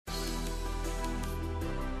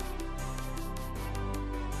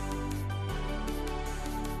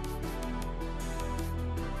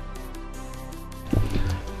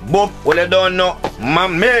Boom, well you don't know,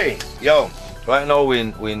 mommy. Yo, right now we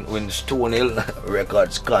in Stone Hill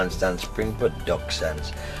Records, Constant Spring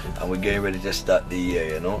Productions, and we're getting ready to start the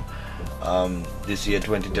year, you know. This year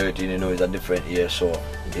 2013, you know, is a different year, so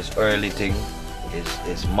it's early thing,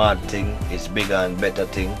 it's mad thing, it's bigger and better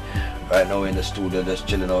thing. Right now we're in the studio just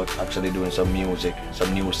chilling out, actually doing some music,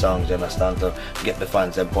 some new songs, you understand, to get the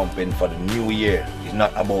fans and pumping for the new year. It's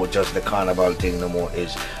not about just the carnival thing no more,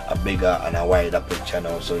 it's a bigger and a wider picture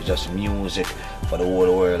now, so it's just music for the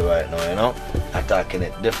whole world right now, you know, attacking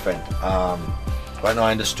it different. Right now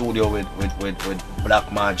in the studio with Black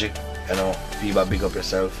Majik, you know, Fever, big up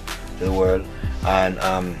yourself to the world,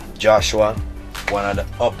 and Joshua, one of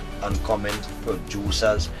the up and coming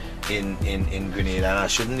producers in Grenada, and I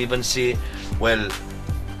shouldn't even say, well,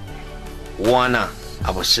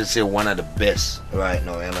 I should say one of the best right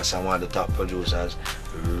now, you understand, one of the top producers,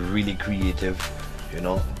 really creative, you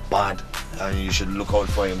know, bad, and you should look out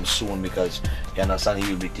for him soon, because you understand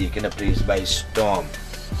he will be taking the place by storm.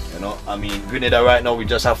 You know, I mean, Grenada right now, we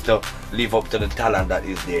just have to live up to the talent that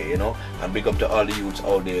is there, you know, and big up to all the youths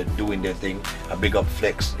out there doing their thing, and big up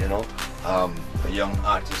Flex, you know, a young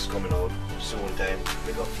artist coming out soon time,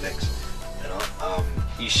 big up Flex, you know,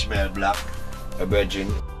 Ishmael Black, a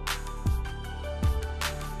virgin.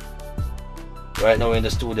 Right now in the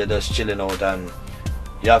studio just chilling out, and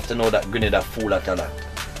you have to know that Grenada full of talent,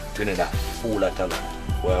 Grenada full of talent.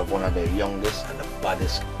 We have one of the youngest and the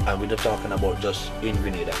baddest, and we're not talking about just in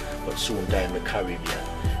Grenada, but soon time the Caribbean,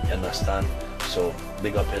 you understand? So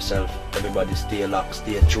big up yourself, everybody stay locked,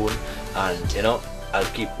 stay tuned, and you know, I'll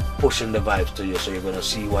keep pushing the vibes to you, so you're gonna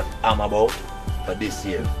see what I'm about for this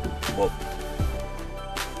year. But